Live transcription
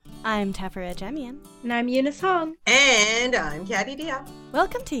I'm Tefera Jemian. And I'm Eunice Hong. And I'm Caddy Diop.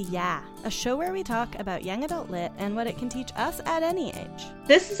 Welcome to Yeah, a show where we talk about young adult lit and what it can teach us at any age.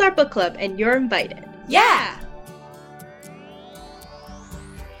 This is our book club, and you're invited. Yeah!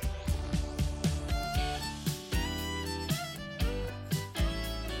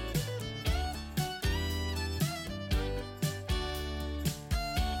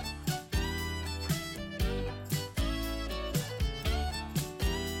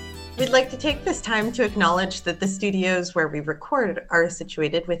 We'd like to take this time to acknowledge that the studios where we record are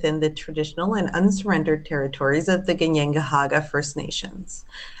situated within the traditional and unsurrendered territories of the Kanien'kehá:ka First Nations.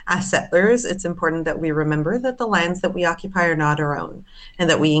 As settlers, it's important that we remember that the lands that we occupy are not our own, and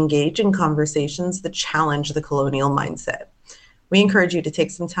that we engage in conversations that challenge the colonial mindset. We encourage you to take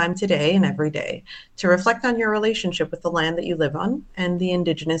some time today and every day to reflect on your relationship with the land that you live on and the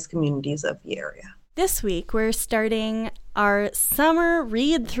Indigenous communities of the area. This week, we're starting our summer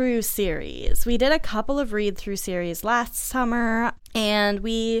read-through series. We did a couple of read-through series last summer, and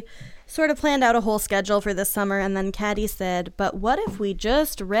we sort of planned out a whole schedule for this summer, and then Caddy said, but what if we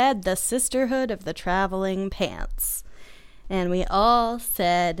just read The Sisterhood of the Traveling Pants? And we all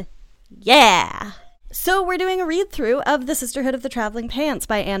said, yeah! So we're doing a read-through of The Sisterhood of the Traveling Pants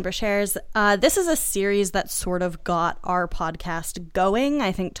by Ann Brashares. This is a series that sort of got our podcast going.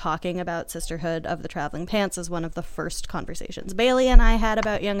 I think talking about Sisterhood of the Traveling Pants is one of the first conversations Bailey and I had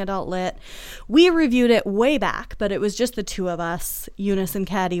about young adult lit. We reviewed it way back, but it was just the two of us. Eunice and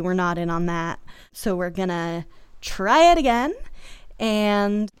Caddy were not in on that. So we're gonna try it again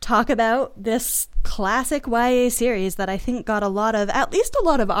and talk about this classic YA series that I think got at least a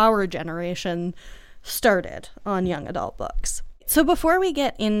lot of our generation started on young adult books. So before we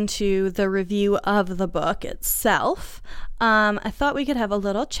get into the review of the book itself, I thought we could have a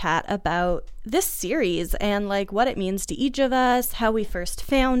little chat about this series and like what it means to each of us, how we first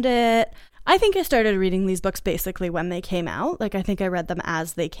found it. I think I started reading these books basically when they came out. Like I think I read them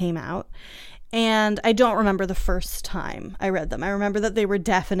as they came out. And I don't remember the first time I read them. I remember that they were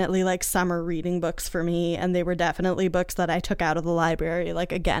definitely like summer reading books for me, and they were definitely books that I took out of the library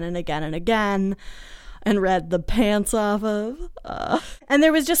like again and again and again and read the pants off of. And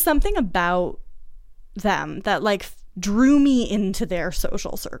there was just something about them that like drew me into their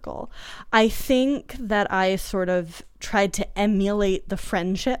social circle. I think that I sort of tried to emulate the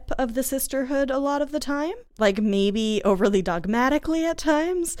friendship of the sisterhood a lot of the time, like maybe overly dogmatically at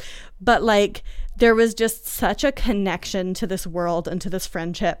times, but like there was just such a connection to this world and to this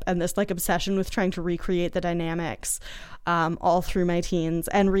friendship and this like obsession with trying to recreate the dynamics all through my teens.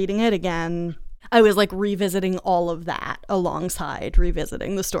 And reading it again, I was like revisiting all of that alongside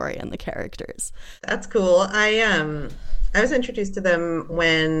revisiting the story and the characters. That's cool. I was introduced to them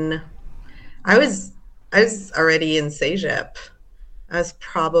when I was already in CEGEP. I was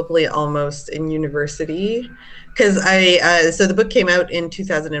probably almost in university because so the book came out in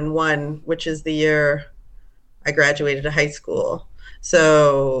 2001, which is the year I graduated high school.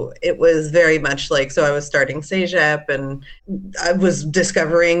 So it was very much like, so I was starting CEGEP and I was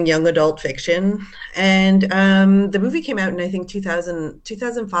discovering young adult fiction. And the movie came out in, I think,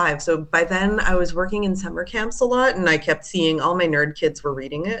 2005. So by then I was working in summer camps a lot and I kept seeing all my nerd kids were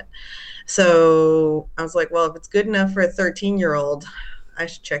reading it. So I was like, well, if it's good enough for a 13-year-old, I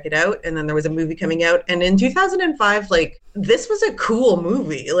should check it out. And then there was a movie coming out. And in 2005, like, this was a cool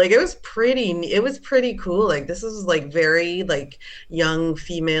movie. Like, it was pretty cool. Like, this was like very like young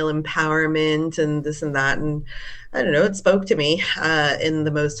female empowerment and this and that. And I don't know, it spoke to me in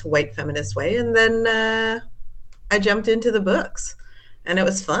the most white feminist way. And then I jumped into the books and it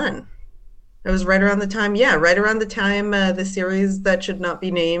was fun. It was right around the time the series that should not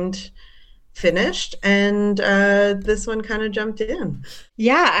be named finished, and this one kind of jumped in.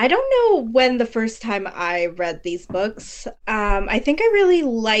 Yeah, I don't know when the first time I read these books. I think I really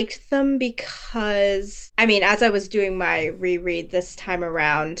liked them because, I mean, as I was doing my reread this time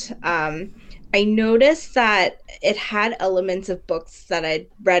around, I noticed that it had elements of books that I'd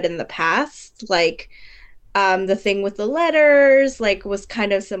read in the past, like the thing with the letters, like, was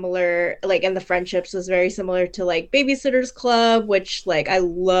kind of similar, like, and the friendships was very similar to, like, Babysitter's Club, which, like, I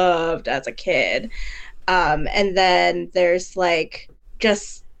loved as a kid. And then there's, like,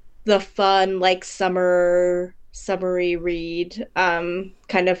 just the fun, like, summery read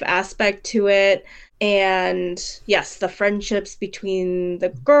kind of aspect to it. And, yes, the friendships between the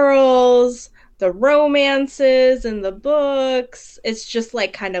girls, the romances in the books, it's just,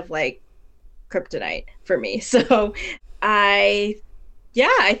 like, kind of, like, kryptonite for me. So I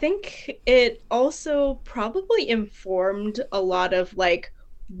think it also probably informed a lot of like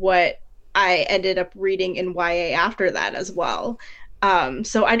what I ended up reading in YA after that as well.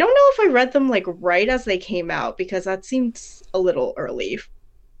 So I don't know if I read them like right as they came out because that seems a little early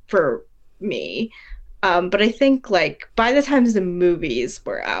for me. But I think like by the time the movies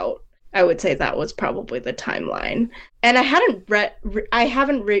were out, I would say that was probably the timeline. And I hadn't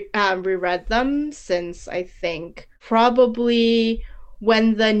reread them since I think probably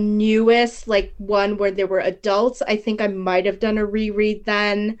when the newest like one where there were adults, I think I might have done a reread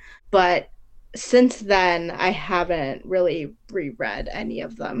then, but since then I haven't really reread any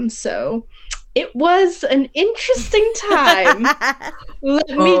of them. So it was an interesting time. Let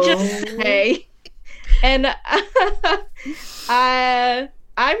me just say. And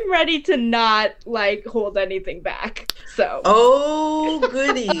I'm ready to not like hold anything back. So oh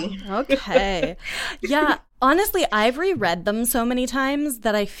goody. Okay. Yeah, honestly, I've reread them so many times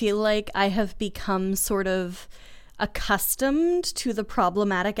that I feel like I have become sort of accustomed to the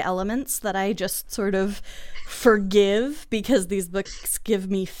problematic elements that I just sort of forgive because these books give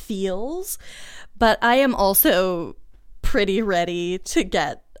me feels. But I am also pretty ready to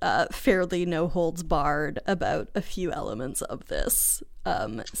get fairly no holds barred about a few elements of this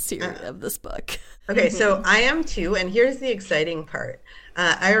series of this book. Okay, so I am too, and here's the exciting part.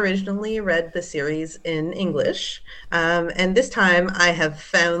 I originally read the series in English, and this time I have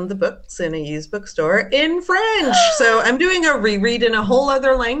found the books in a used bookstore in French. So I'm doing a reread in a whole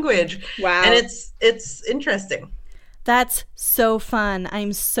other language. Wow. And it's interesting. That's so fun.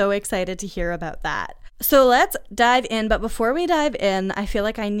 I'm so excited to hear about that. So let's dive in, but before we dive in, I feel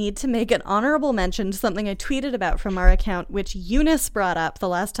like I need to make an honorable mention to something I tweeted about from our account, which Eunice brought up the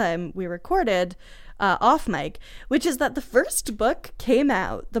last time we recorded off mic, which is that the first book came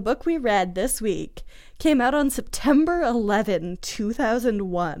out, the book we read this week, came out on September 11,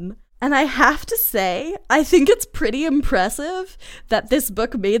 2001. And I have to say, I think it's pretty impressive that this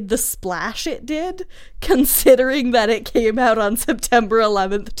book made the splash it did, considering that it came out on September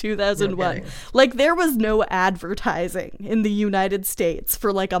 11th, 2001. No like, there was no advertising in the United States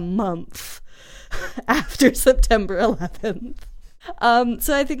for like a month after September 11th.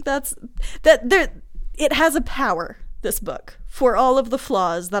 So I think it has a power, this book, for all of the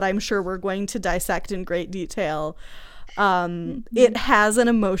flaws that I'm sure we're going to dissect in great detail. It has an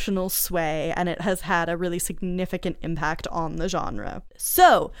emotional sway, and it has had a really significant impact on the genre.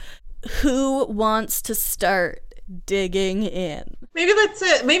 So, who wants to start digging in? Maybe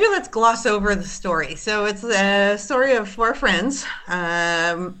let's gloss over the story. So it's a story of four friends.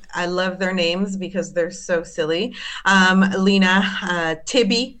 I love their names because they're so silly. Lena,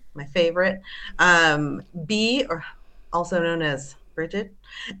 Tibby, my favorite, B, or also known as Bridget,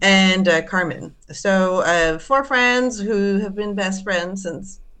 and Carmen. So four friends who have been best friends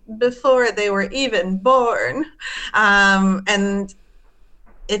since before they were even born. And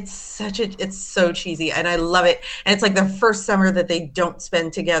it's so cheesy, and I love it. And it's like the first summer that they don't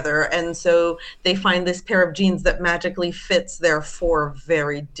spend together, and so they find this pair of jeans that magically fits their four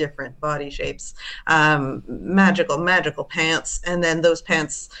very different body shapes. Magical pants, and then those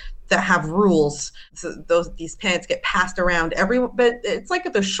pants that have rules. So these pants get passed around but it's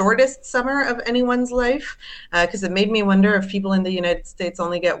like the shortest summer of anyone's life, because it made me wonder if people in the United States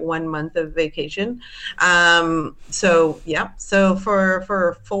only get 1 month of vacation. So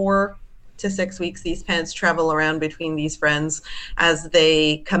for 4 to 6 weeks, these pants travel around between these friends as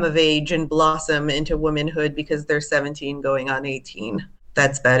they come of age and blossom into womanhood because they're 17 going on 18.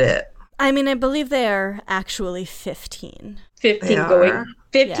 That's about it. I mean, I believe they're actually 15.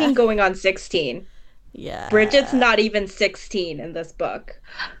 15 going on 16. Yeah. Bridget's not even 16 in this book.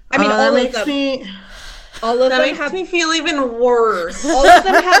 I mean, that makes me feel even worse. All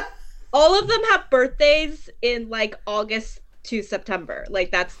of them have birthdays in like August to September.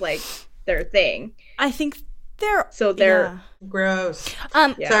 Like that's like their thing. I think they're gross.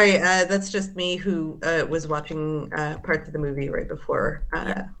 Sorry, that's just me who was watching parts of the movie right before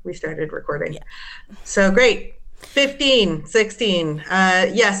we started recording. Yeah. So great. 15, 16,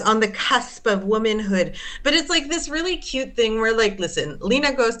 yes, on the cusp of womanhood. But it's like this really cute thing where, like, listen,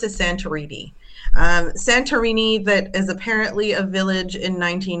 Lena goes to Santorini. Santorini, that is apparently a village in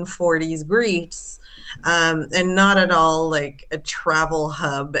 1940s Greece, and not at all like a travel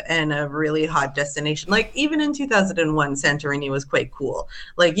hub and a really hot destination. Like, even in 2001, Santorini was quite cool.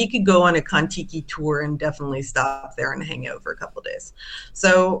 Like, you could go on a Kon-Tiki tour and definitely stop there and hang out for a couple days.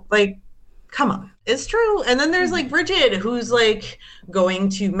 So, like, come on, it's true. And then there's like Bridget, who's like going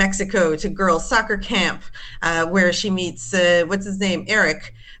to Mexico to girls' soccer camp, where she meets what's his name,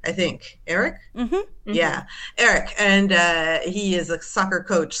 Eric, I think. Eric? Mm-hmm. Yeah, Eric, and he is a soccer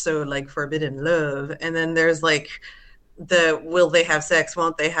coach, so like forbidden love. And then there's like will they have sex?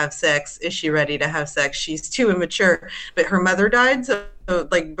 Won't they have sex? Is she ready to have sex? She's too immature. But her mother died,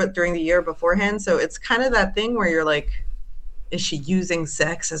 but during the year beforehand. So it's kind of that thing where you're like, is she using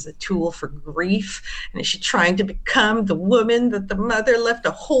sex as a tool for grief? And is she trying to become the woman that the mother left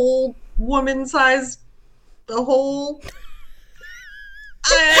a whole woman-sized hole?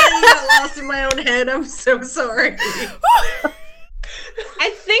 I got lost in my own head. I'm so sorry. I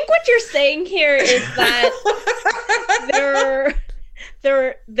think what you're saying here is that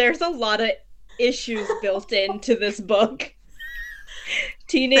there's a lot of issues built into this book.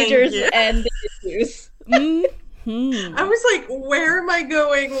 Teenagers and issues. Mm-hmm. I was like, where am I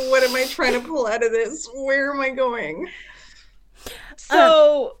going? What am I trying to pull out of this? Where am I going?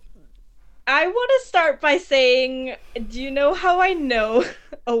 So, I want to start by saying, do you know how I know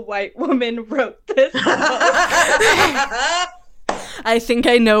a white woman wrote this book? I think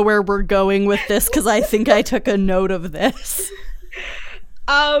I know where we're going with this because I think I took a note of this.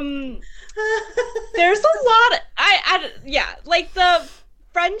 There's a lot. Like the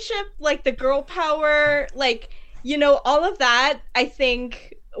friendship, like the girl power, like, you know, all of that. I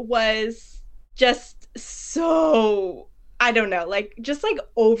think was just so, I don't know, like just like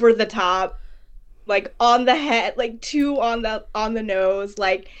over the top, like on the head, like too on the nose.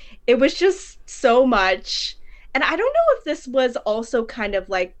 Like it was just so much. And I don't know if this was also kind of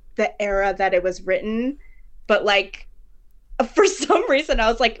like the era that it was written, but like for some reason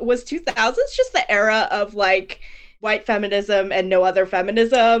I was like, was 2000s just the era of like white feminism and no other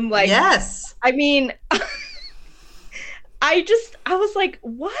feminism? Like, yes. I mean, I was like,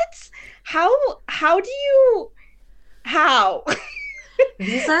 what? How?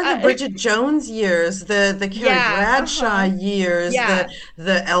 These are the Bridget Jones years, the Carrie Bradshaw years,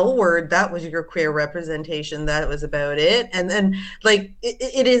 the L Word. That was your queer representation. That was about it. And then, like,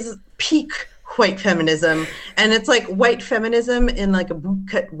 it is peak white feminism, and it's like white feminism in like a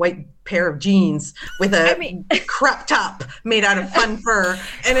bootcut white pair of jeans with a crop top made out of fun fur,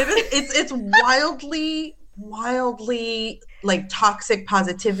 and it's wildly like toxic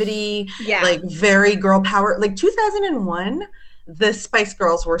positivity, like very girl power. Like 2001. The Spice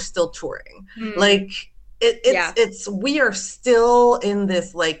Girls were still touring. Like it's we are still in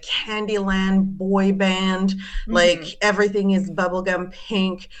this like Candyland boy band. Like everything is bubblegum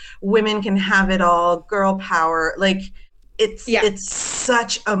pink. Women can have it all. Girl power. Like it's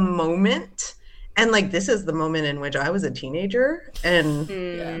such a moment. And like this is the moment in which I was a teenager,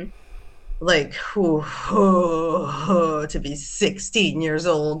 and like to be 17 years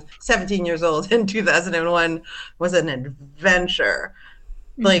old in 2001 was an adventure.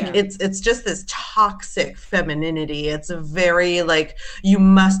 Like it's just this toxic femininity. It's a very like, you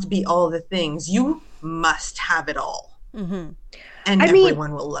must be all the things, you must have it all, and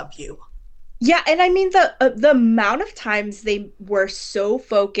everyone will love you. Yeah, and I mean the amount of times they were so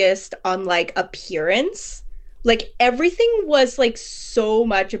focused on like appearance. Like everything was like so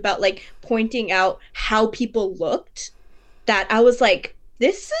much about like pointing out how people looked that I was like,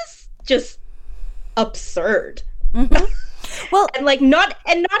 this is just absurd. Well, and like not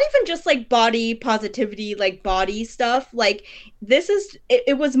even just like body positivity, like body stuff. Like this is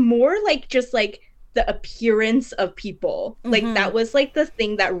it was more like just like the appearance of people. Like that was like the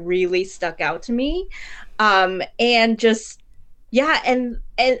thing that really stuck out to me. And just and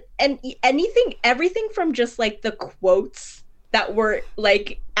everything from just like the quotes that were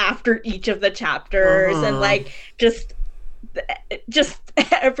like after each of the chapters and like just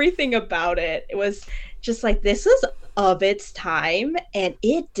everything about it. It was just like, this is of its time and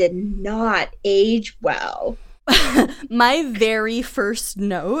it did not age well. My very first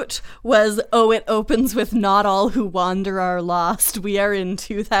note was, it opens with "Not all who wander are lost. We are in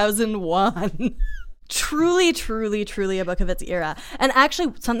 2001. Truly, truly, truly a book of its era. And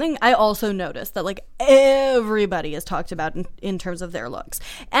actually, something I also noticed that, like, everybody has talked about in terms of their looks.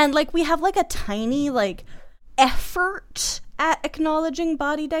 And, like, we have, like, a tiny, like, effort at acknowledging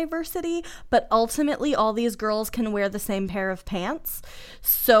body diversity, but ultimately all these girls can wear the same pair of pants.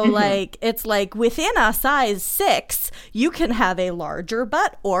 So, like, it's like, within a size 6, you can have a larger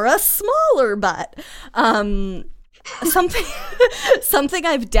butt or a smaller butt. Something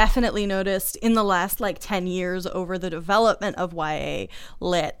I've definitely noticed in the last like 10 years over the development of YA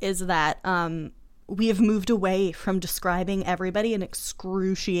lit is that we have moved away from describing everybody in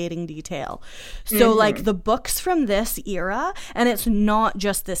excruciating detail. So like the books from this era, and it's not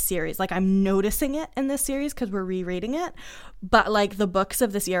just this series, like I'm noticing it in this series because we're rereading it, but like the books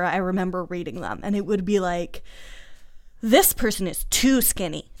of this era, I remember reading them and it would be like, this person is too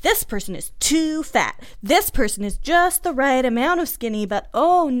skinny. This person is too fat. This person is just the right amount of skinny, but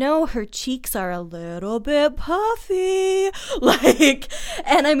oh no, her cheeks are a little bit puffy. Like,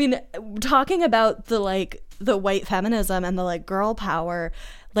 and I mean, talking about the white feminism and the girl power,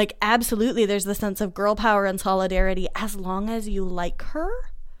 absolutely there's the sense of girl power and solidarity as long as you like her.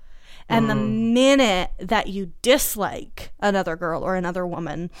 And the minute that you dislike another girl or another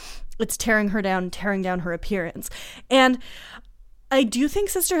woman, it's tearing down her appearance. And I do think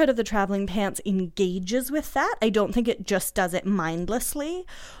Sisterhood of the Traveling Pants engages with that. I don't think it just does it mindlessly.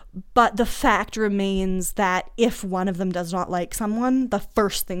 But the fact remains that if one of them does not like someone, the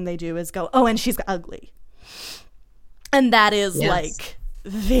first thing they do is go, oh, and she's ugly. And that is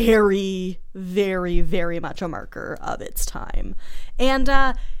very, very, very much a marker of its time. And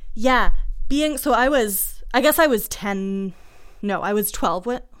I was 10. No, I was 12.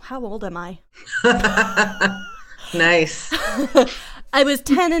 How old am I? Nice. I was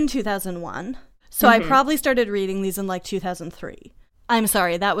 10 in 2001. So I probably started reading these in 2003. I'm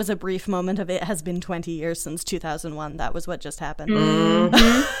sorry, that was a brief moment of it has been 20 years since 2001. That was what just happened.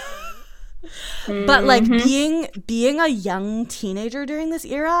 But being a young teenager during this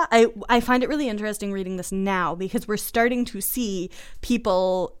era, I find it really interesting reading this now because we're starting to see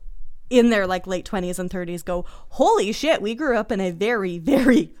people in their late 20s and 30s go, holy shit, we grew up in a very,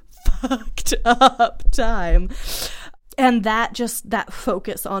 very fucked up time. And that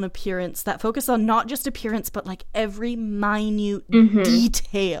focus on appearance, that focus on not just appearance, but every minute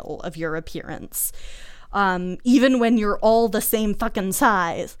detail of your appearance, even when you're all the same fucking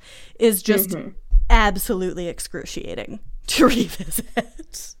size, is just absolutely excruciating to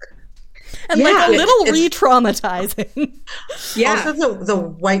revisit. And a little re-traumatizing. Yeah. Also, the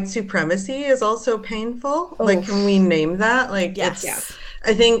white supremacy is also painful. Oh. Can we name that? Yes.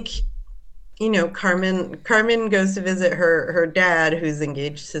 I think, Carmen goes to visit her dad, who's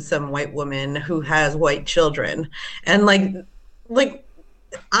engaged to some white woman who has white children. And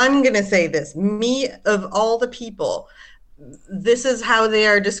I'm going to say this, me of all the people, this is how they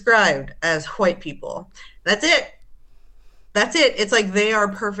are described as white people. That's it. It's they are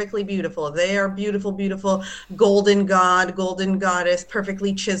perfectly beautiful. They are beautiful, beautiful, golden god, golden goddess,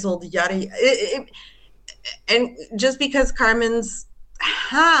 perfectly chiseled, yada. And just because Carmen's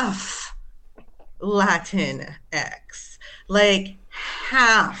half Latin X,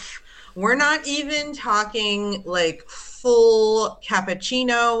 half, we're not even talking full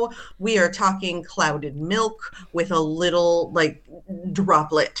cappuccino. We are talking clouded milk with a little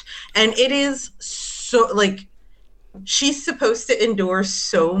droplet. And it is so she's supposed to endure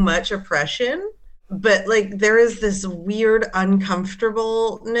so much oppression, but there is this weird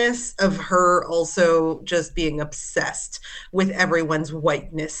uncomfortableness of her also just being obsessed with everyone's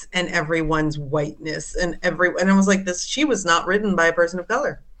whiteness and everyone's whiteness and I was this, she was not written by a person of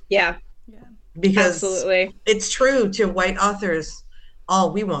color. Yeah. Because absolutely. It's true to white authors,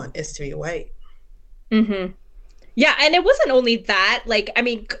 all we want is to be white. Mm-hmm. Yeah, and it wasn't only that,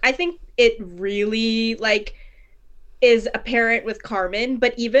 I think it really is apparent with Carmen,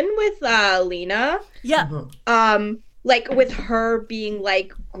 but even with Lena, with her being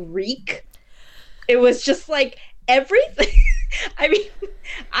Greek, it was just everything. I mean,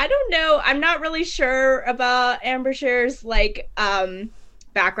 I don't know. I'm not really sure about Amber Scher's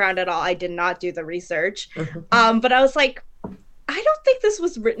background at all. I did not do the research, but I was I don't think this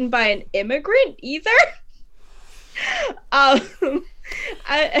was written by an immigrant either.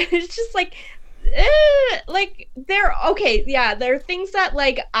 It's just there are things that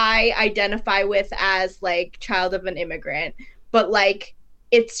I identify with as child of an immigrant, but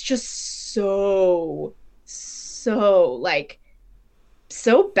it's just so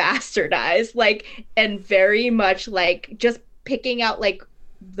bastardized, and very much just picking out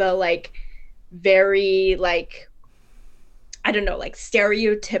the very I don't know,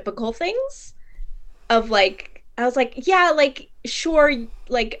 stereotypical things of I was sure,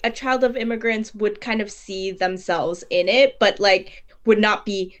 a child of immigrants would kind of see themselves in it, but would not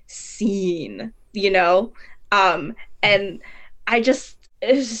be seen, and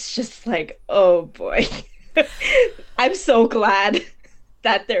it's just oh boy. I'm so glad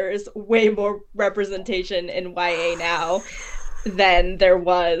that there is way more representation in YA now than there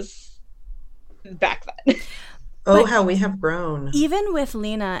was back then. Oh, how we have grown. Even with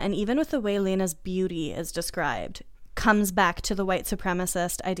Lena, and even with the way Lena's beauty is described, comes back to the white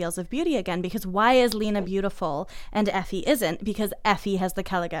supremacist ideals of beauty again, because why is Lena beautiful and Effie isn't? Because Effie has the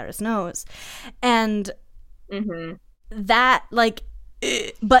Caligaris nose. And that,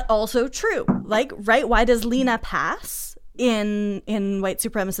 but also true. Right? Why does Lena pass? in white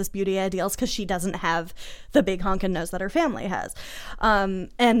supremacist beauty ideals because she doesn't have the big honkin' nose that her family has.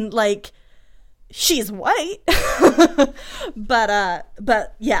 And like, she's white,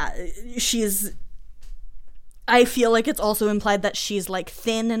 but yeah, I feel like it's also implied that she's like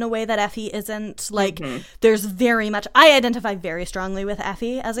thin in a way that Effie isn't. Like, there's very much, I identify very strongly with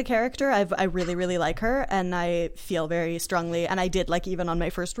Effie as a character. I really, really like her, and I feel very strongly, and I did, like, even on my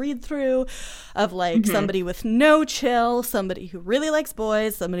first read through of like somebody with no chill, somebody who really likes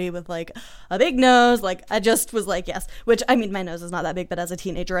boys, somebody with like a big nose. Like, I just was like, yes, which, I mean, my nose is not that big, but as a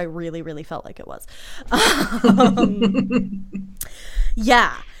teenager I really, really felt like it was.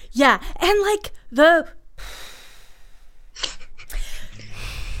 Yeah, and like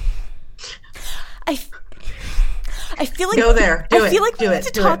I feel like go there. I feel like we need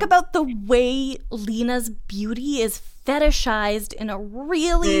to talk about the way Lena's beauty is fetishized in a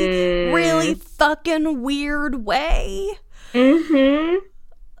really, really fucking weird way.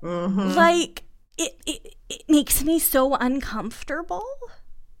 Like, it makes me so uncomfortable.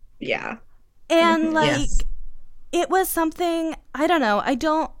 Yeah. And like, it was something, I don't know,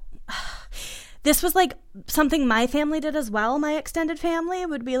 this was like something my family did as well. My extended family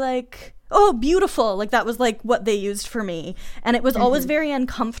would be like, oh, beautiful. Like, that was like what they used for me. And it was always very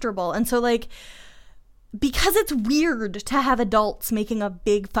uncomfortable. And so like, because it's weird to have adults making a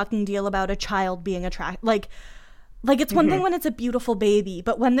big fucking deal about a child being attracted, like it's one thing when it's a beautiful baby,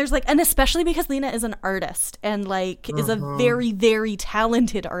 but when there's like, and especially because Lena is an artist and like is a very, very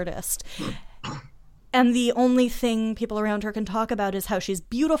talented artist. And the only thing people around her can talk about is how she's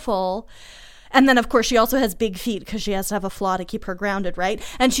beautiful. And then, of course, she also has big feet because she has to have a flaw to keep her grounded, right?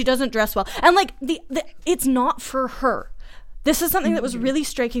 And she doesn't dress well. And, like, it's not for her. This is something that was really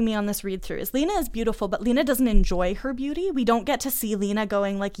striking me on this read-through, is Lena is beautiful, but Lena doesn't enjoy her beauty. We don't get to see Lena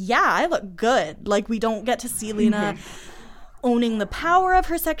going, like, yeah, I look good. Like, we don't get to see Lena owning the power of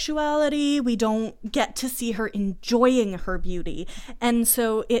her sexuality. We don't get to see her enjoying her beauty. And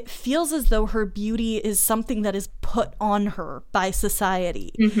so it feels as though her beauty is something that is put on her by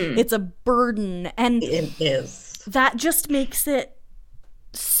society. It's a burden. And it is. That just makes it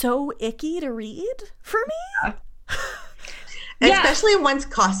so icky to read for me. Especially once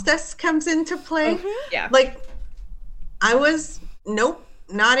Costas comes into play. Yeah. Like, I was,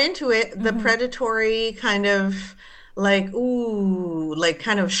 not into it. The predatory kind of, like, ooh, like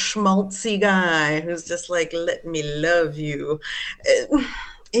kind of schmaltzy guy who's just like, let me love you.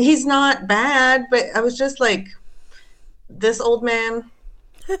 He's not bad, but I was just like, this old man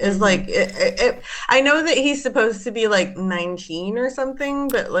is like, I know that he's supposed to be like 19 or something,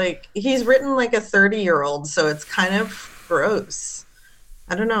 but like, he's written like a 30-year-old, so it's kind of gross.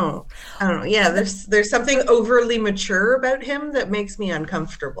 I don't know. Yeah, there's something overly mature about him that makes me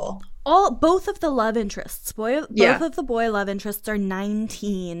uncomfortable. Both of the love interests, both of the boy love interests are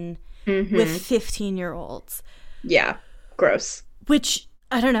 19 with 15-year-olds. Yeah, gross. Which,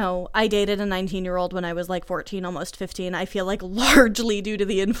 I don't know, I dated a 19-year-old when I was like 14, almost 15. I feel like largely due to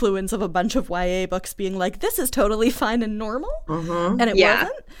the influence of a bunch of YA books being like, this is totally fine and normal. And it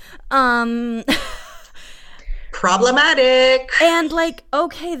wasn't. Problematic. And like,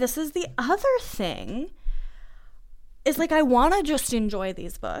 okay, this is the other thing. Is like, I want to just enjoy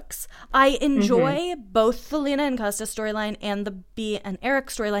these books. I enjoy both the Lena and Costas storyline and the Bea and Eric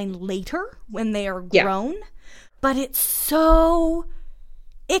storyline later when they are grown. But it's so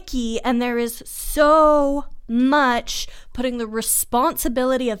icky, and there is so much putting the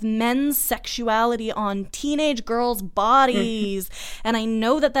responsibility of men's sexuality on teenage girls' bodies. And I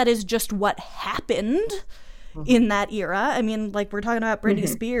know that that is just what happened in that era. I mean, like, we're talking about Britney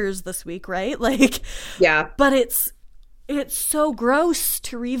Spears this week, right? Like, but it's so gross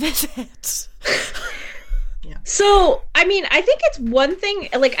to revisit. So, I mean, I think it's one thing,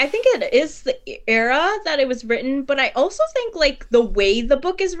 like, I think it is the era that it was written, but I also think, like, the way the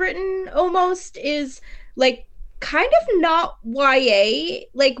book is written almost is, like, kind of not YA.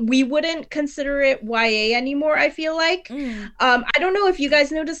 Like, we wouldn't consider it YA anymore, I feel like. I don't know if you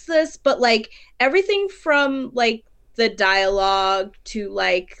guys noticed this, but, like, everything from, like, the dialogue to,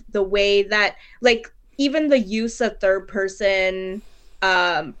 like, the way that, like, even the use of third person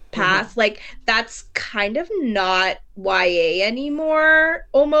path, like, that's kind of not YA anymore.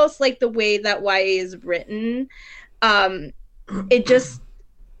 Almost like the way that YA is written.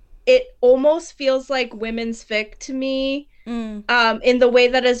 It almost feels like women's fic to me. In the way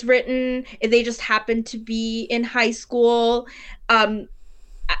that is written. They just happen to be in high school. And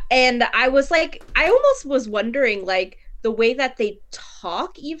I was like, I almost was wondering, like, the way that they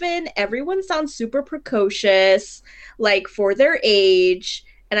talk, even, everyone sounds super precocious, like, for their age.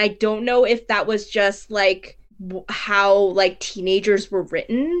 And I don't know if that was just, like, how like teenagers were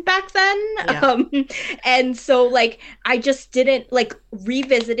written back then. Yeah. And so like I just didn't like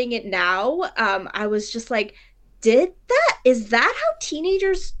revisiting it now. I was just like, is that how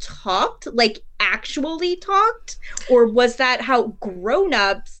teenagers talked? Like actually talked? Or was that how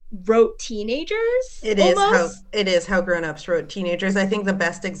grown-ups wrote teenagers? It is how grown-ups wrote teenagers. I think the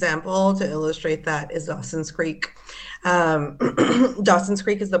best example to illustrate that is Dawson's Creek. Dawson's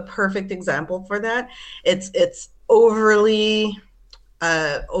Creek is the perfect example for that. It's overly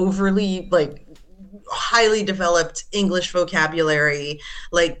like highly developed English vocabulary,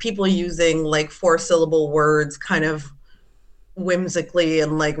 like people using like 4-syllable words kind of whimsically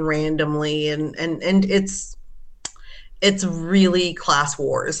and like randomly, and it's really class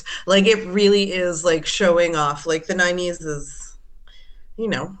wars. Like it really is like showing off. Like the 90s is, you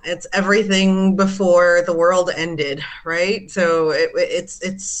know, it's everything before the world ended, right? So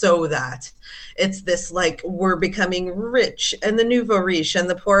it's so that it's this like we're becoming rich and the nouveau riche and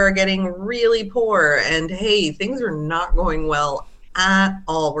the poor are getting really poor, and hey, things are not going well at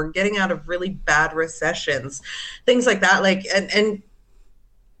all. We're getting out of really bad recessions, things like that. Like and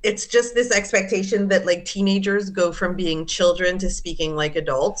it's just this expectation that like teenagers go from being children to speaking like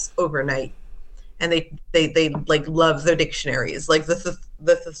adults overnight. And they like love their dictionaries. Like the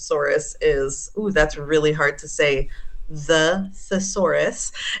thesaurus is, ooh, that's really hard to say. The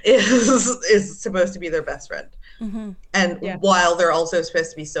thesaurus is supposed to be their best friend. Mm-hmm. And while they're also supposed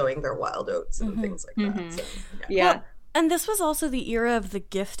to be sowing their wild oats and things like that. So, yeah. Well, and this was also the era of the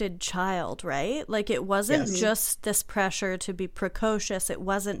gifted child, right? Like it wasn't just this pressure to be precocious. It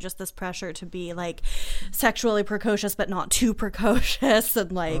wasn't just this pressure to be like sexually precocious but not too precocious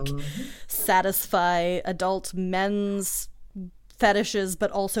and like satisfy adult men's fetishes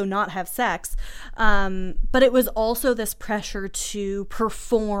but also not have sex. But it was also this pressure to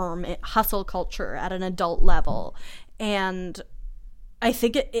perform hustle culture at an adult level. And I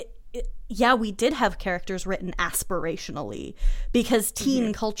think yeah, we did have characters written aspirationally because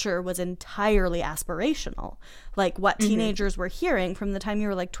teen culture was entirely aspirational. Like what teenagers were hearing from the time you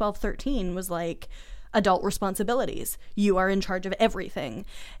were like 12, 13 was like adult responsibilities. You are in charge of everything.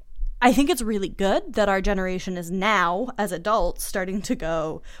 I think it's really good that our generation is now, as adults, starting to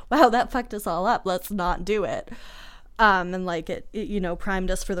go, wow, that fucked us all up. Let's not do it. And like it, you know,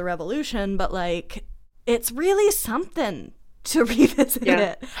 primed us for the revolution. But like, it's really something to revisit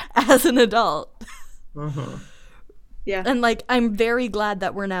it as an adult. Yeah. And like, I'm very glad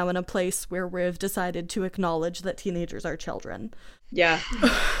that we're now in a place where we've decided to acknowledge that teenagers are children. Yeah.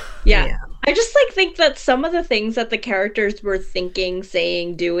 Yeah. I just like think that some of the things that the characters were thinking,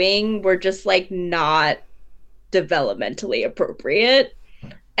 saying, doing were just like not developmentally appropriate,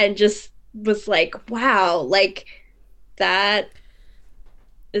 and just was like, wow, like that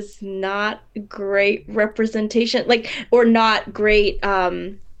is not great representation, like, or not great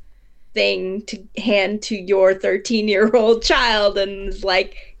thing to hand to your 13-year-old child and is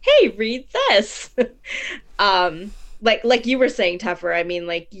like, hey, read this. Like you were saying, Teffer, I mean,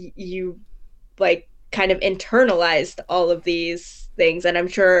 like you like kind of internalized all of these things, and I'm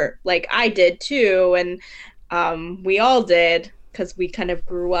sure like I did too, and we all did, because we kind of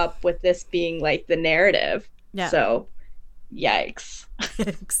grew up with this being like the narrative. Yeah. So yikes.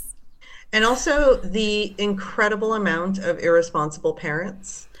 And also the incredible amount of irresponsible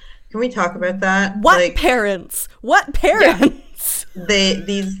parents. Can we talk about that? What like, parents? What parents? Yeah.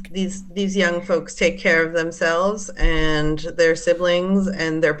 These young folks take care of themselves and their siblings,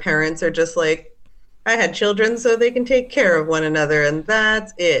 and their parents are just like, I had children so they can take care of one another, and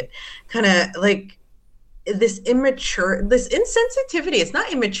that's it. Kind of like this insensitivity. It's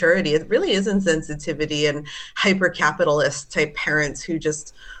not immaturity. It really is insensitivity and hyper-capitalist type parents who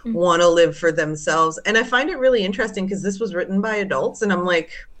just want to live for themselves. And I find it really interesting because this was written by adults, and I'm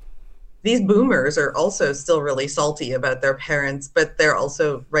like, these boomers are also still really salty about their parents, but they're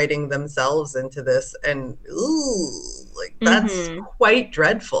also writing themselves into this, and ooh, like that's quite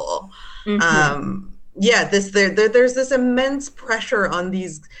dreadful. Yeah, there's this immense pressure on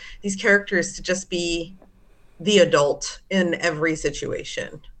these characters to just be the adult in every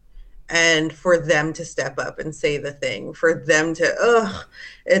situation, and for them to step up and say the thing, for them to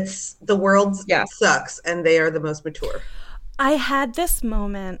it's the world sucks and they are the most mature. I had this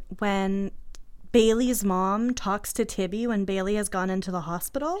moment when Bailey's mom talks to Tibby when Bailey has gone into the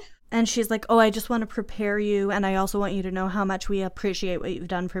hospital. And she's like, oh, I just want to prepare you. And I also want you to know how much we appreciate what you've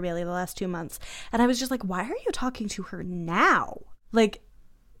done for Bailey the last 2 months. And I was just like, why are you talking to her now? Like,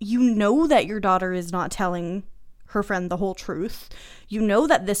 you know that your daughter is not telling her friend the whole truth. You know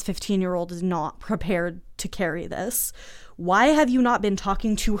that this 15-year-old is not prepared to carry this. Why have you not been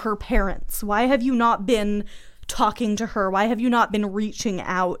talking to her parents? Why have you not been talking to her? Why have you not been reaching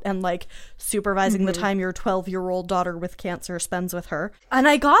out and like supervising the time your 12-year-old daughter with cancer spends with her? And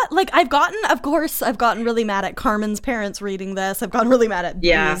I've gotten really mad at Carmen's parents reading this. I've gotten really mad at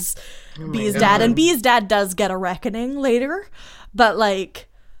Bee's dad, and Bee's dad does get a reckoning later, but like,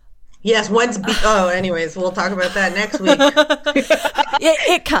 yes, anyways, we'll talk about that next week.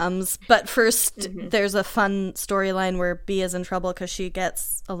 it comes, but first there's a fun storyline where Bee is in trouble because she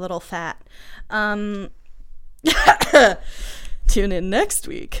gets a little fat. Tune in next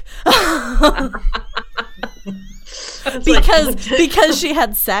week. because she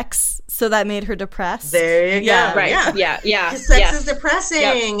had sex, so that made her depressed. There you go. Right. Yeah. Sex is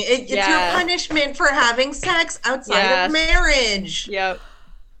depressing. It's your punishment for having sex outside of marriage. Yep.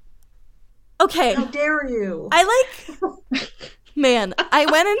 Okay. How dare you? Man, I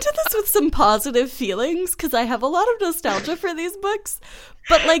went into this with some positive feelings because I have a lot of nostalgia for these books.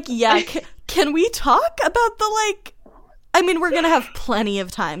 But, like, can we talk about I mean, we're going to have plenty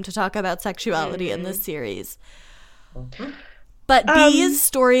of time to talk about sexuality in this series. But Bee's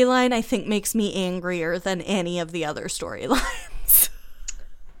storyline, I think, makes me angrier than any of the other storylines.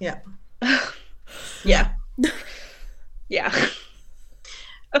 Yeah. Yeah.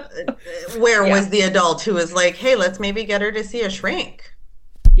 Where was the adult who was like, hey, let's maybe get her to see a shrink?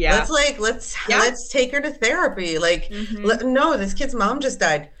 Yeah. Let's take her to therapy. Like, no, this kid's mom just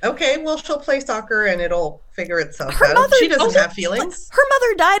died. Okay, well, she'll play soccer and it'll figure itself out. She doesn't have feelings. Her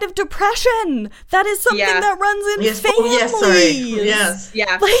mother died of depression. That is something that runs in families. Yes, sorry. Yes.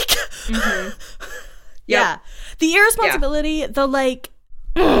 Yeah. Like, yeah. The irresponsibility, the like...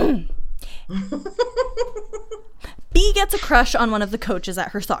 Bee gets a crush on one of the coaches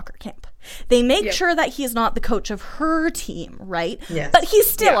at her soccer camp. They make sure that he's not the coach of her team, right? Yes. But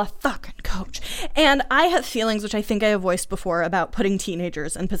he's still a fucking coach. And I have feelings, which I think I have voiced before, about putting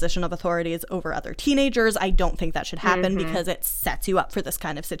teenagers in position of authorities over other teenagers. I don't think that should happen because it sets you up for this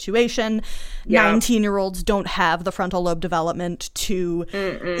kind of situation. 19-year-olds don't have the frontal lobe development to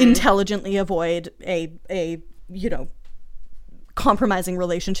intelligently avoid a compromising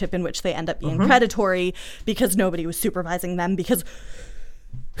relationship in which they end up being predatory because nobody was supervising them, because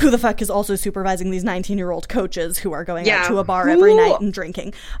who the fuck is also supervising these 19-year-old coaches who are going out to a bar every night and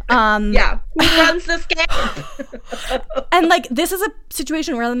drinking? Who runs this game? And like, this is a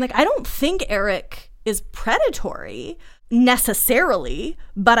situation where I'm like, I don't think Eric is predatory necessarily,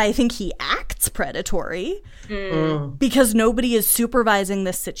 but I think he acts predatory because nobody is supervising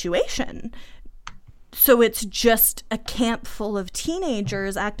this situation. So it's just a camp full of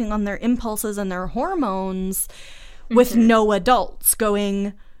teenagers acting on their impulses and their hormones with no adults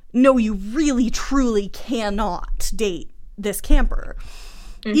going, no, you really, truly cannot date this camper.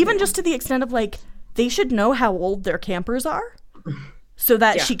 Even just to the extent of, like, they should know how old their campers are so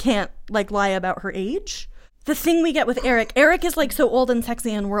that she can't, like, lie about her age. The thing we get with Eric is, like, so old and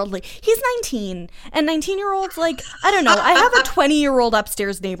sexy and worldly. He's 19, and 19-year-olds, like, I don't know. I have a 20-year-old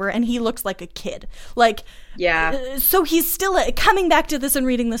upstairs neighbor, and he looks like a kid. Like, so he's still, coming back to this and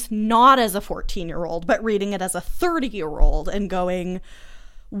reading this not as a 14-year-old, but reading it as a 30-year-old and going,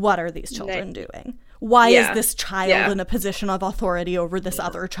 what are these children doing? Why is this child in a position of authority over this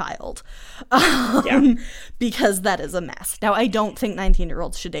other child? Because that is a mess. Now, I don't think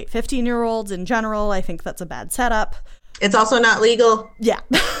 19-year-olds should date 15-year-olds in general. I think that's a bad setup. It's also not legal. Yeah.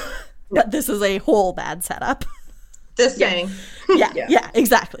 But this is a whole bad setup. Just saying. Yeah,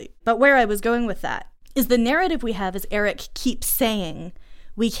 exactly. But where I was going with that is the narrative we have is Eric keeps saying,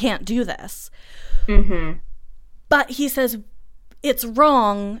 we can't do this. But he says, it's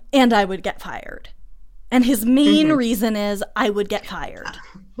wrong and I would get fired. And his main reason is, I would get fired.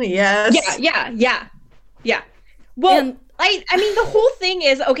 Yes. Yeah. Well, I mean, the whole thing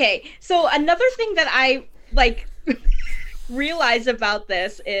is, okay, so another thing that I, like, realize about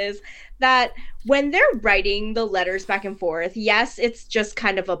this is that when they're writing the letters back and forth, yes, it's just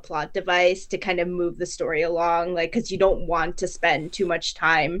kind of a plot device to kind of move the story along, like, because you don't want to spend too much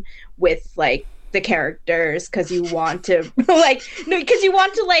time with, like, the characters, because you want to,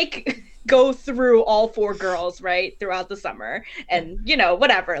 like, go through all 4 girls, right, throughout the summer, and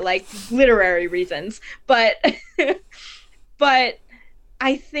whatever, like, literary reasons, but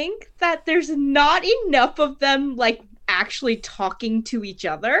I think that there's not enough of them, like, actually talking to each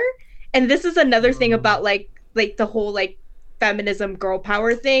other. And this is another thing about like the whole, like, feminism girl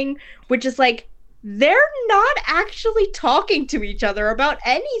power thing, which is like, they're not actually talking to each other about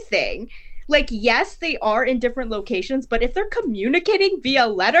anything. Like, yes, they are in different locations, but if they're communicating via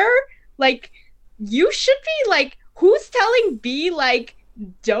letter, like, you should be like, who's telling B, like,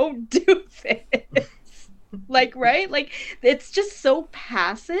 don't do this? Like, right? Like, it's just so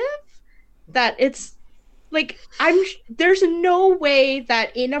passive that it's like, there's no way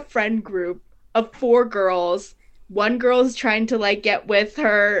that in a friend group of 4 girls, one girl is trying to like get with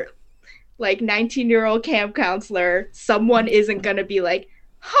her like 19-year-old camp counselor, someone isn't gonna be like,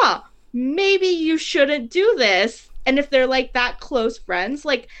 maybe you shouldn't do this. And if they're like that close friends,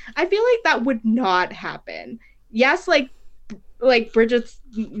 like, I feel like that would not happen. Yes, like Bridget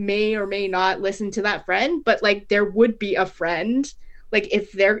may or may not listen to that friend, but like there would be a friend, like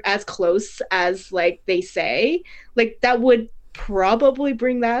if they're as close as like they say, like that would probably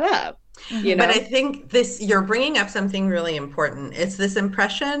bring that up. You know? But I think you're bringing up something really important. It's this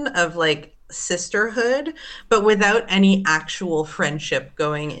impression of like sisterhood, but without any actual friendship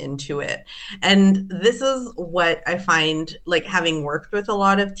going into it. And this is what I find, like, having worked with a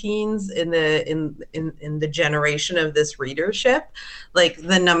lot of teens in the generation of this readership, like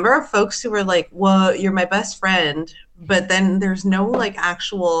the number of folks who are like, well, you're my best friend, but then there's no like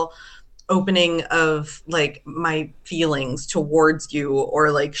actual opening of like my feelings towards you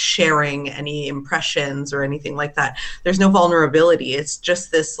or like sharing any impressions or anything like that. There's no vulnerability. It's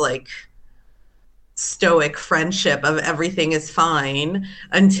just this like stoic friendship of everything is fine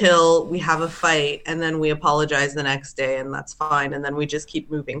until we have a fight, and then we apologize the next day, and that's fine, and then we just keep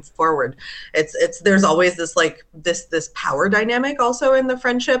moving forward. It's there's always this like this power dynamic also in the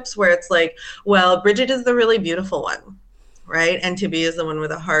friendships where it's like, well, Bridget is the really beautiful one, right? And Tibby is the one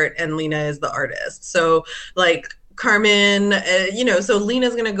with a heart, and Lena is the artist. So like Carmen, so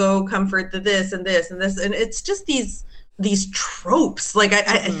Lena's gonna go comfort the this and this and this, and it's just these tropes. Like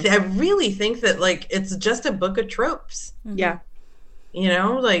I really think that like it's just a book of tropes. Yeah,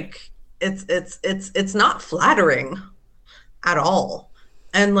 like it's not flattering at all.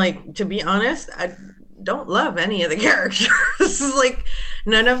 And like, to be honest, I don't love any of the characters. Like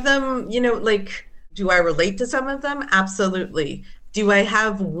none of them, like, do I relate to some of them? Absolutely. Do I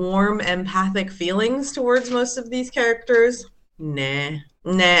have warm, empathic feelings towards most of these characters? Nah.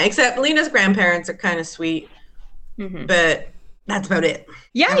 Except Lena's grandparents are kind of sweet, but that's about it.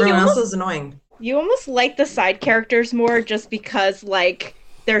 Yeah, everyone else is annoying. You almost like the side characters more just because, like,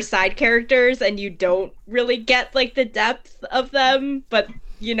 they're side characters and you don't really get, like, the depth of them, but,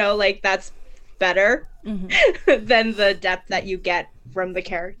 like, that's better than the depth that you get from the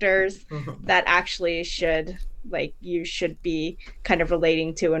characters that actually you should be kind of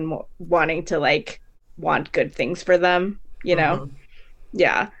relating to and wanting to like want good things for them,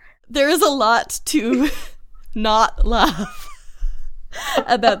 Yeah. There is a lot to not love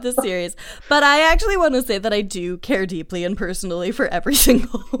about this series, but I actually want to say that I do care deeply and personally for every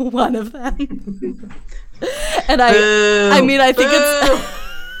single one of them. And I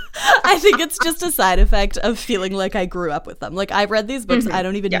think it's just a side effect of feeling like I grew up with them. Like, I've read these books, I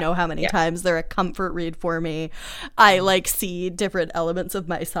don't even know how many times. They're a comfort read for me. I, like, see different elements of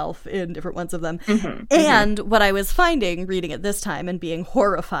myself in different ones of them. And what I was finding, reading it this time and being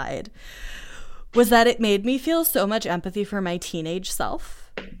horrified, was that it made me feel so much empathy for my teenage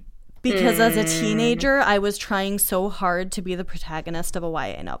self. Because as a teenager, I was trying so hard to be the protagonist of a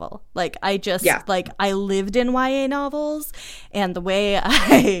YA novel. Like, I just, I lived in YA novels, and the way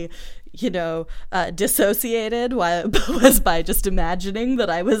I, dissociated was by just imagining that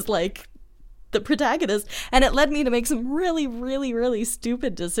I was, like, the protagonist. And it led me to make some really, really, really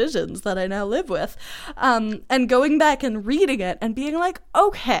stupid decisions that I now live with. And going back and reading it and being like,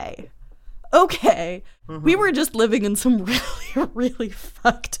 okay, we were just living in some really, really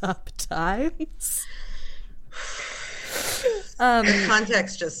fucked up times. The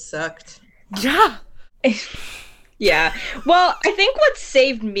context just sucked. Yeah. Yeah. Well, I think what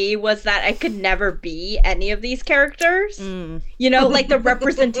saved me was that I could never be any of these characters. Like the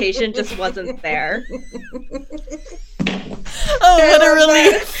representation just wasn't there. Oh, what a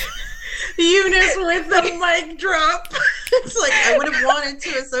relief. Eunice with the mic drop. It's like, I would have wanted to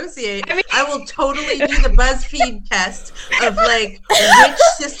associate. I will totally do the BuzzFeed test of like, which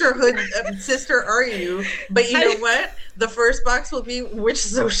sister are you? But you know what? The first box will be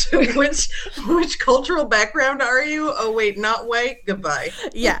which cultural background are you? Oh wait, not white. Goodbye.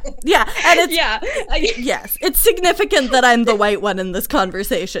 Yeah, and it's yes, it's significant that I'm the white one in this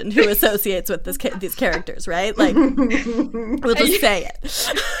conversation who associates with these characters, right? Like, we'll just say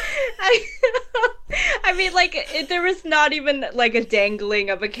it. I mean, like, there was not even like a dangling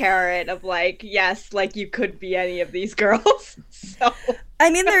of a carrot of like, yes, like you could be any of these girls. So. I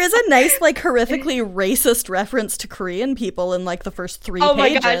mean, there is a nice, like, horrifically racist reference to Korean people in, like, the first 3 pages. Oh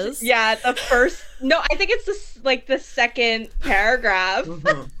my gosh, yeah, I think it's the second paragraph.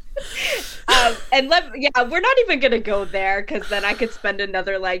 And we're not even gonna go there, because then I could spend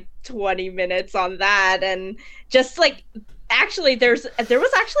another, like, 20 minutes on that, and just, like, actually there was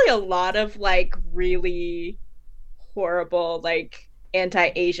actually a lot of like really horrible like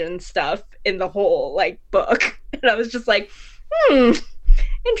anti-Asian stuff in the whole like book, and I was just like,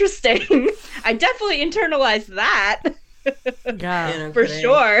 interesting. I definitely internalized that. Yeah, no for kidding.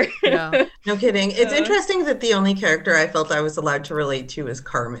 sure. Yeah. No kidding. It's interesting that the only character I felt I was allowed to relate to is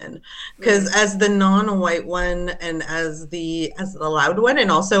Carmen, because as the non-white one and as the loud one,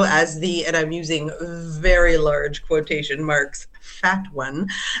 and also as the, and I'm using very large quotation marks, fat one,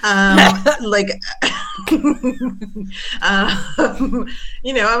 like,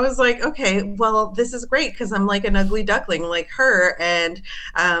 you know, I was like, okay, well, this is great because I'm like an ugly duckling like her, and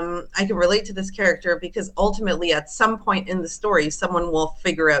I can relate to this character because ultimately at some point in the story, someone will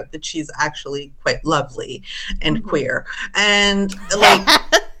figure out that she's actually quite lovely and queer, and like,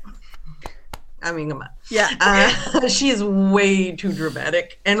 I mean, come on. Yeah. She's way too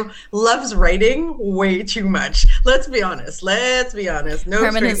dramatic and loves writing way too much. Let's be honest. No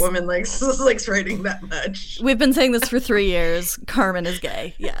Carmen straight is- woman likes writing that much. We've been saying this for 3 years. Carmen is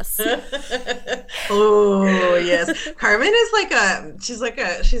gay. Yes. Oh yes, Carmen is like a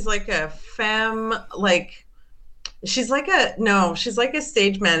femme, like she's like a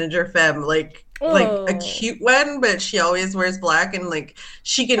stage manager femme, like a cute one, but she always wears black, and like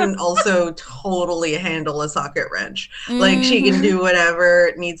she can also totally handle a socket wrench. Like she can do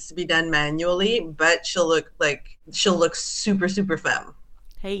whatever needs to be done manually, but she'll look super super femme.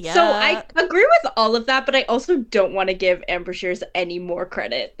 Hey, yeah. So I agree with all of that, but I also don't want to give Amber Shears any more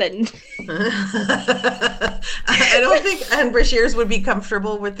credit than I don't think Anne Brashears would be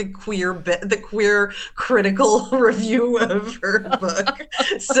comfortable with the queer critical review of her book.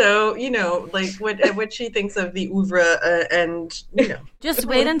 So, you know, like what she thinks of the oeuvre, and, you know. Just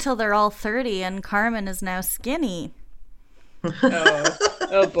wait until they're all 30 and Carmen is now skinny.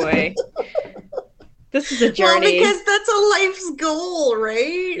 oh boy. This is a journey. Well, because that's a life's goal,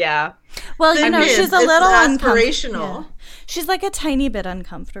 right? Yeah. Well, you It know, is. she's a It's little aspirational. Yeah. She's like a tiny bit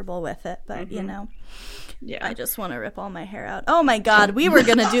uncomfortable with it, but you know, Yeah. I just want to rip all my hair out. Oh my God, we were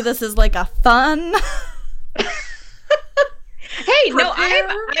gonna do this as like a fun. Hey, no, I'm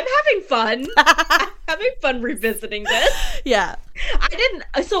having fun. I'm having fun revisiting this. Yeah.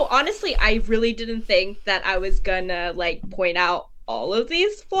 So honestly, I really didn't think that I was gonna like point out all of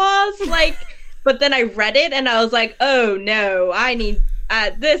these flaws, like, but then I read it and I was like, oh no, I need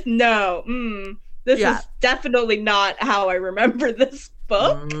this. No, this is definitely not how I remember this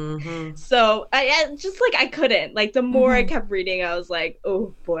book. Mm-hmm. So I just like I couldn't. Like the more I kept reading, I was like,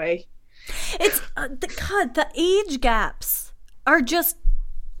 oh boy. It's the age gaps are just.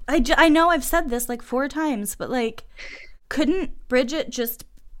 I know I've said this like 4 times, but like, couldn't Bridget just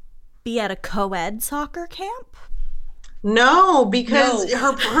be at a co-ed soccer camp? No, because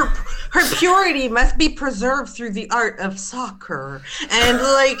her purity must be preserved through the art of soccer, and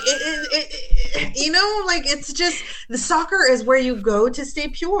like it you know, like it's just the soccer is where you go to stay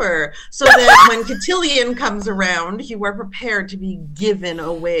pure, so that when cotillion comes around, you are prepared to be given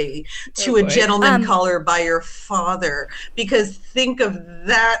away to a gentleman caller by your father. Because think of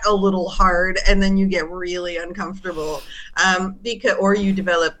that a little hard, and then you get really uncomfortable, or you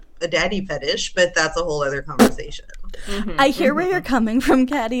develop a daddy fetish, but that's a whole other conversation. I hear where you're coming from,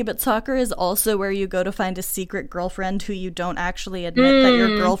 Caddy, but soccer is also where you go to find a secret girlfriend who you don't actually admit that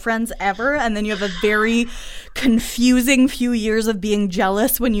you're girlfriends ever, and then you have a very confusing few years of being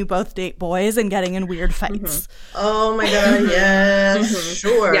jealous when you both date boys and getting in weird fights. Oh my God, yes,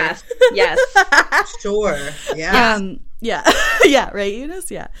 sure. Yes. Sure, yeah. Yeah. Yeah, right,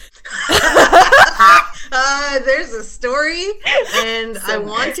 Eunice? Yeah. There's a story, and I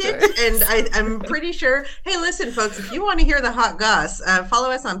want it, and I'm pretty sure. Hey, listen, folks, if you want to hear the hot goss,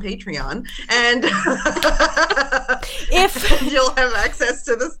 follow us on Patreon, and if you'll have access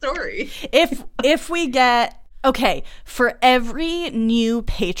to the story. If we get for every new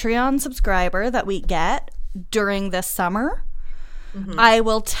Patreon subscriber that we get during this summer, I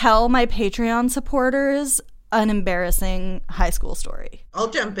will tell my Patreon supporters an embarrassing high school story. I'll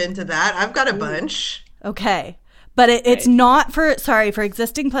jump into that. I've got a bunch. Okay. But it's not for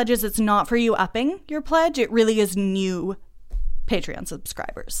existing pledges. It's not for you upping your pledge. It really is new Patreon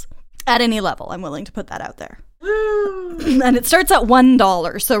subscribers at any level. I'm willing to put that out there. And it starts at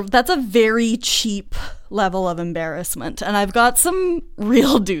 $1. So that's a very cheap level of embarrassment. And I've got some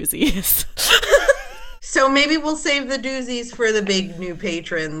real doozies. So maybe we'll save the doozies for the big new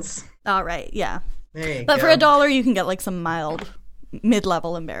patrons. All right. Yeah. There you But go. for $1, you can get like some mild,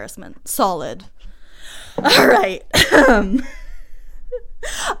 mid-level embarrassment. Solid. All right.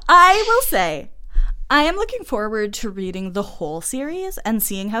 I will say, I am looking forward to reading the whole series and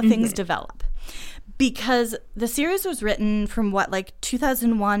seeing how things develop. because the series was written from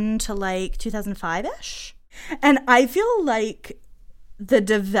 2001 to 2005-ish. And I feel like the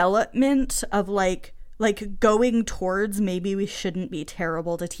development of going towards maybe we shouldn't be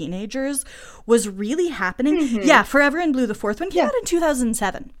terrible to teenagers was really happening. Mm-hmm. Yeah, Forever in Blue, the fourth one, came out in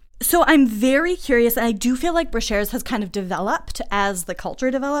 2007. So I'm very curious, and I do feel like Brashares has kind of developed as the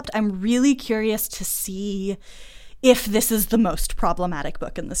culture developed. I'm really curious to see if this is the most problematic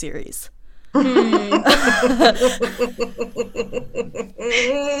book in the series. You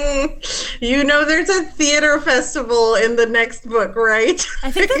know there's a theater festival in the next book, right?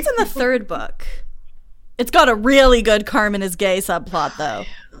 I think that's in the third book. It's got a really good Carmen is gay subplot, though.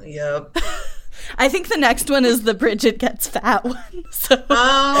 Yep. I think the next one is the Bridget gets fat one. So that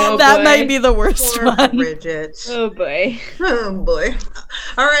boy. Might be the worst Poor one. Bridget. Oh boy. Oh boy.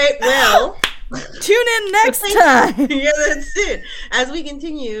 All right, well. Tune in next time. Yeah, that's it. As we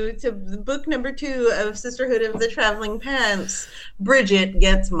continue to book number 2 of Sisterhood of the Traveling Pants, Bridget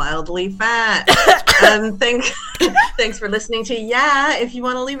gets mildly fat. Thanks for listening to Yeah. If you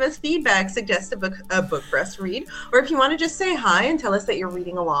want to leave us feedback, suggest a book for us to read, or if you want to just say hi and tell us that you're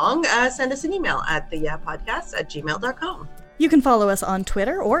reading along, send us an email at theyeahpodcast@gmail.com. You can follow us on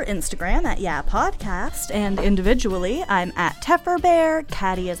Twitter or Instagram at Yeah Podcast, and individually, I'm at Tefferbear,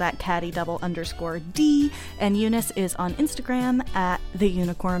 Caddy is at Caddy_D, and Eunice is on Instagram at The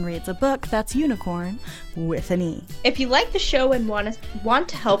Unicorn Reads a Book. That's unicorn with an E. If you like the show and want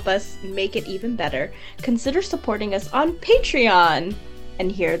to help us make it even better, consider supporting us on Patreon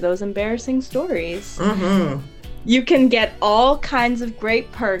and hear those embarrassing stories. Mm-hmm. You can get all kinds of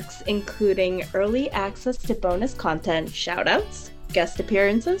great perks, including early access to bonus content, shoutouts, guest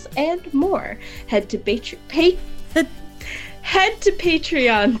appearances, and more. Head to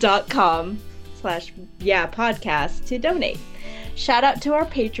patreon.com/yeahpodcast to donate. Shout out to our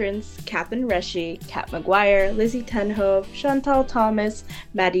patrons, Captain Reshi, Kat McGuire, Lizzie Tenhove, Chantal Thomas,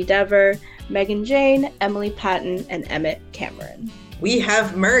 Maddie Dever, Megan Jane, Emily Patton, and Emmett Cameron. We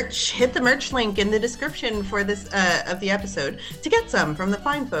have merch. Hit the merch link in the description for this of the episode to get some from the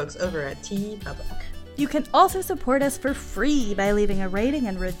fine folks over at TeePublic. You can also support us for free by leaving a rating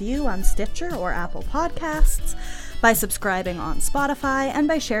and review on Stitcher or Apple Podcasts, by subscribing on Spotify, and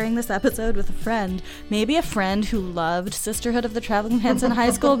by sharing this episode with a friend. Maybe a friend who loved Sisterhood of the Traveling Pants in high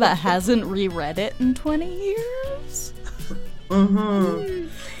school but hasn't reread it in 20 years. Mm-hmm.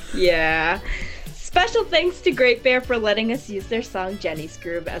 Yeah. Special thanks to Great Bear for letting us use their song Jenny's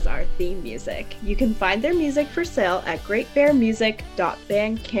Groove as our theme music. You can find their music for sale at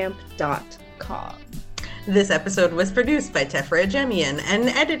greatbearmusic.bandcamp.com. This episode was produced by Tefra Jemian and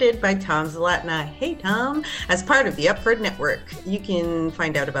edited by Tom Zlatna. Hey Tom, as part of the Upford Network. You can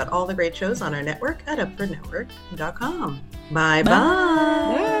find out about all the great shows on our network at upfordnetwork.com.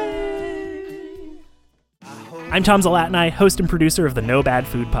 Bye-bye. I'm Tom Zlatni, host and producer of the No Bad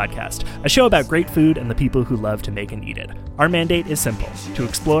Food podcast, a show about great food and the people who love to make and eat it. Our mandate is simple: to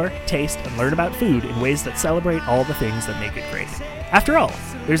explore, taste, and learn about food in ways that celebrate all the things that make it great. After all,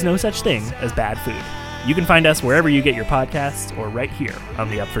 there's no such thing as bad food. You can find us wherever you get your podcasts or right here on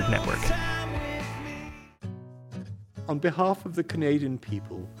the Upford Network. On behalf of the Canadian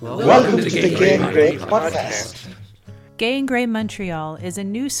people, welcome to the Gay and Grey podcast. Gay and Grey Montreal is a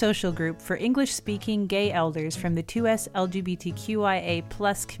new social group for English-speaking gay elders from the 2S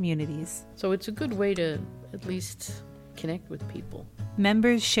LGBTQIA+ communities. So it's a good way to at least connect with people.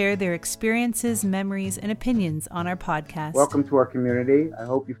 Members share their experiences, memories, and opinions on our podcast. Welcome to our community. I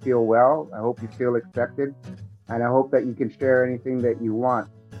hope you feel well. I hope you feel accepted. And I hope that you can share anything that you want.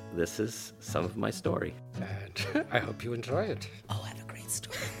 This is some of my story. And I hope you enjoy it. Oh, I have a great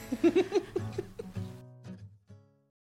story.